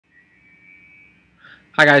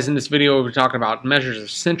Hi guys, in this video we're talking about measures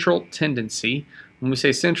of central tendency. When we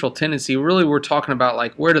say central tendency, really we're talking about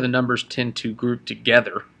like where do the numbers tend to group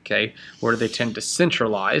together, okay? Where do they tend to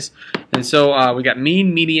centralize? And so we got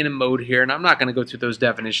mean, median, and mode here, and I'm not going to go through those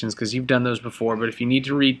definitions because you've done those before, but if you need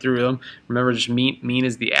to read through them, remember just mean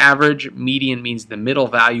is the average, median means the middle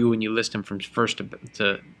value when you list them from first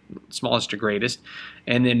to smallest to greatest,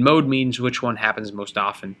 and then mode means which one happens most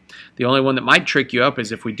often. The only one that might trick you up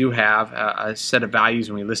is if we do have a set of values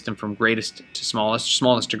and we list them from greatest to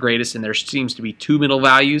smallest to greatest, and there seems to be two middle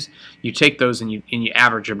values, you take those and you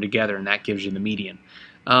average them together, and that gives you the median.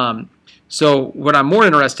 So what I'm more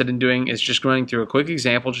interested in doing is just going through a quick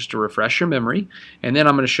example just to refresh your memory, and then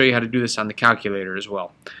I'm going to show you how to do this on the calculator as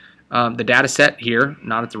well. The data set here,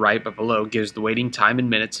 not at the right but below, gives the waiting time in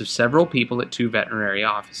minutes of several people at 2 veterinary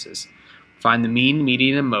offices. Find the mean,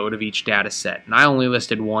 median, and mode of each data set. And I only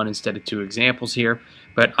listed 1 instead of 2 examples here,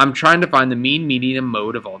 but I'm trying to find the mean, median, and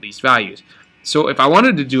mode of all these values. So if I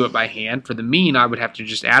wanted to do it by hand, for the mean I would have to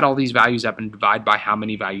just add all these values up and divide by how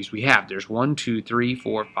many values we have. There's 1, 2, 3,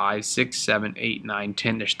 4, 5, 6, 7, 8, 9,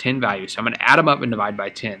 10. There's 10 values. So I'm going to add them up and divide by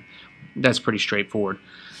 10. That's pretty straightforward.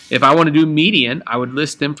 If I want to do median, I would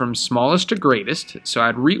list them from smallest to greatest, so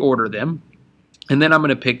I'd reorder them, and then I'm going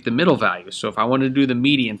to pick the middle value. So if I wanted to do the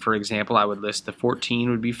median, for example, I would list the 14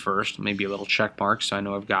 would be first, maybe a little check mark so I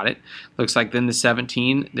know I've got it. Looks like then the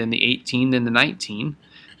 17, then the 18, then the 19.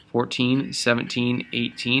 14, 17,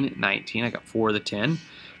 18, 19. I got 4 of the 10.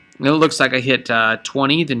 And it looks like I hit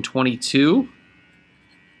 20, then 22.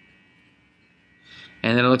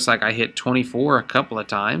 And then it looks like I hit 24 a couple of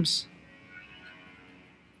times.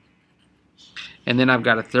 And then I've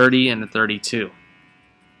got a 30 and a 32.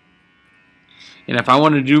 And if I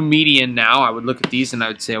wanted to do median now, I would look at these and I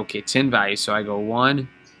would say, okay, 10 values. So I go 1,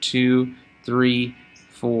 2, 3,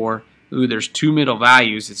 4. Ooh, there's 2 middle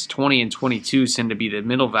values. It's 20 and 22 seem to be the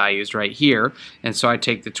middle values right here. And so I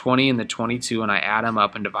take the 20 and the 22 and I add them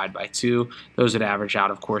up and divide by 2. Those would average out,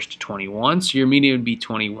 of course, to 21. So your median would be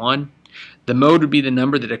 21. The mode would be the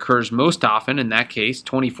number that occurs most often. In that case,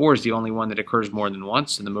 24 is the only one that occurs more than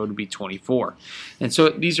once, so the mode would be 24. And so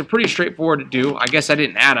these are pretty straightforward to do. I guess I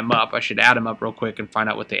didn't add them up. I should add them up real quick and find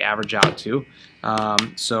out what they average out to.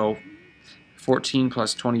 So 14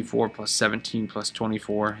 plus 24 plus 17 plus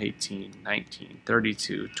 24, 18, 19,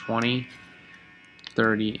 32, 20,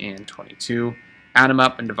 30, and 22. Add them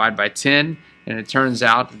up and divide by 10, and it turns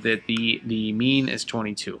out that the mean is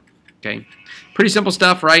 22. Okay, pretty simple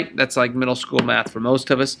stuff, right? That's like middle school math for most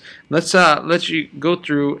of us. Let's you go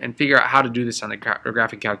through and figure out how to do this on the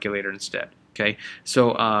graphic calculator instead. Okay,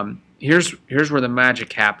 so here's where the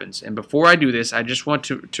magic happens. And before I do this, I just want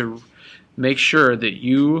to make sure that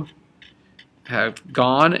you have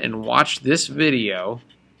gone and watched this video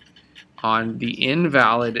on the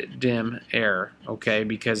invalid dim error, okay,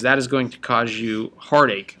 because that is going to cause you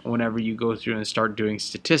heartache whenever you go through and start doing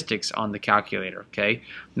statistics on the calculator, okay?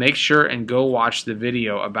 Make sure and go watch the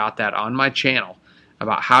video about that on my channel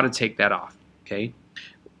about how to take that off, okay?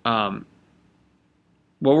 What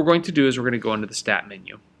we're going to do is we're going to go into the stat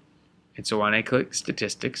menu. And so when I click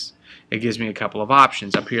statistics, it gives me a couple of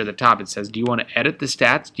options. Up here at the top it says, do you want to edit the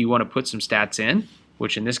stats? Do you want to put some stats in?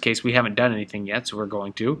 Which in this case we haven't done anything yet, so we're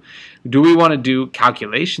going to. Do we want to do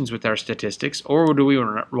calculations with our statistics, or do we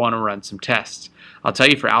want to run some tests? I'll tell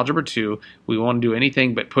you, for Algebra 2, we won't do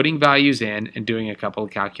anything but putting values in and doing a couple of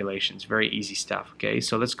calculations. Very easy stuff, okay?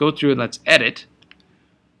 So let's go through and let's edit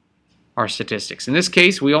our statistics. In this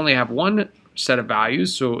case, we only have one set of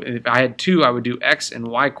values, so if I had 2, I would do X and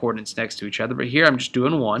Y coordinates next to each other, but here I'm just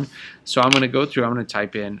doing 1. So I'm going to go through, I'm going to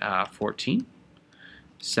type in 14,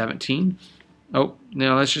 17, oh,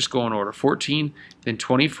 now let's just go in order. 14, then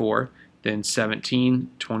 24, then 17,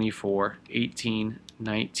 24, 18,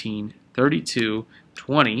 19, 32,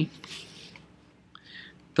 20,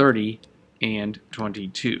 30, and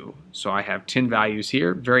 22. So I have 10 values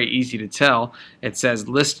here. Very easy to tell. It says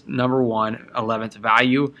list number 1, 11th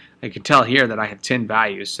value. I can tell here that I have 10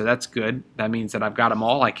 values, so that's good. That means that I've got them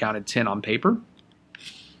all. I counted 10 on paper.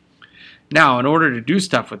 Now, in order to do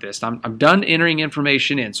stuff with this, I'm done entering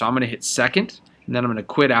information in, so I'm going to hit second, and then I'm going to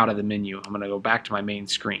quit out of the menu. I'm going to go back to my main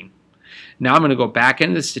screen. Now I'm going to go back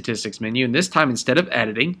into the statistics menu, and this time instead of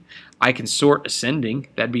editing, I can sort ascending.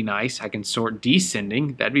 That'd be nice. I can sort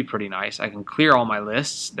descending. That'd be pretty nice. I can clear all my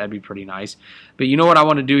lists. That'd be pretty nice. But you know what I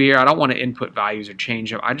want to do here? I don't want to input values or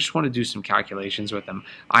change them. I just want to do some calculations with them.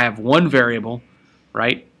 I have one variable,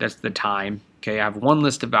 right? That's the time. Okay, I have one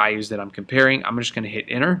list of values that I'm comparing. I'm just going to hit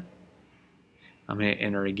enter. I'm going to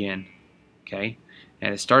enter again, okay?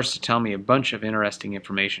 And it starts to tell me a bunch of interesting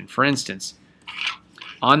information. For instance,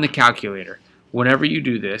 on the calculator, whenever you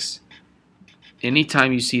do this,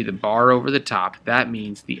 anytime you see the bar over the top, that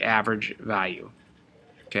means the average value.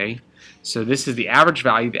 Okay, so this is the average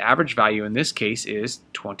value. The average value in this case is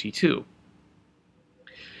 22.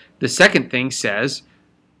 The second thing says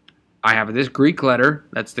I have this Greek letter,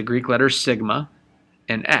 that's the Greek letter sigma,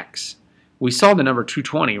 and x. We saw the number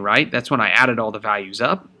 220, right? That's when I added all the values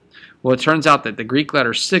up. Well, it turns out that the Greek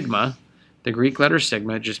letter sigma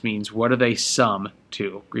just means what do they sum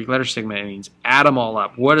to? Greek letter sigma means add them all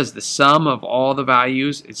up. What is the sum of all the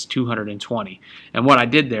values? It's 220. And what I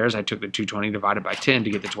did there is I took the 220 divided by 10 to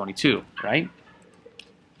get the 22, right?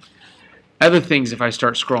 Other things, if I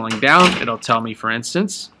start scrolling down, it'll tell me, for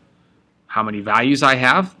instance, how many values I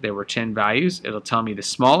have. There were 10 values. It'll tell me the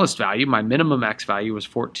smallest value. My minimum x value was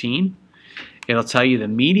 14. It'll tell you the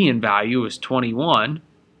median value was 21.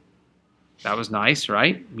 That was nice,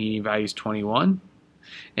 right? Median value is 21.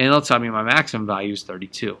 And it'll tell me my maximum value is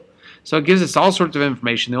 32. So it gives us all sorts of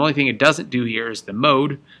information. The only thing it doesn't do here is the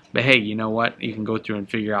mode. But hey, you know what? You can go through and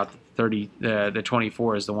figure out the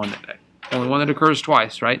 24 is the only one that occurs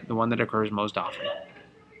twice, right? The one that occurs most often.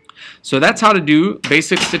 So that's how to do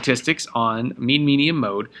basic statistics on mean, median,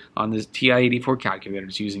 mode on the TI-84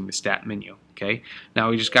 calculators using the stat menu. Okay. Now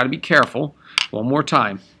we just got to be careful. One more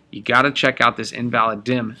time, you got to check out this invalid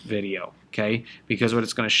dim video. Okay, because what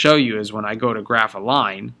it's going to show you is when I go to graph a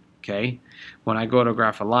line, okay, when I go to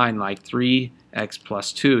graph a line like 3x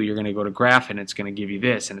plus 2, you're going to go to graph and it's going to give you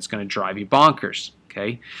this, and it's going to drive you bonkers.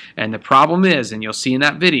 Okay, and the problem is, and you'll see in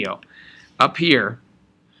that video, up here,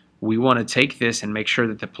 we want to take this and make sure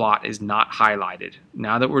that the plot is not highlighted.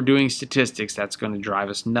 Now that we're doing statistics, that's going to drive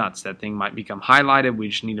us nuts. That thing might become highlighted. We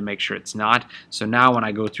just need to make sure it's not. So now when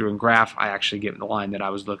I go through and graph, I actually get the line that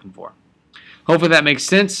I was looking for. Hopefully that makes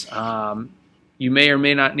sense. You may or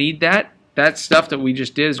may not need that. That stuff that we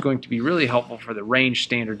just did is going to be really helpful for the range,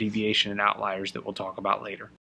 standard deviation, and outliers that we'll talk about later.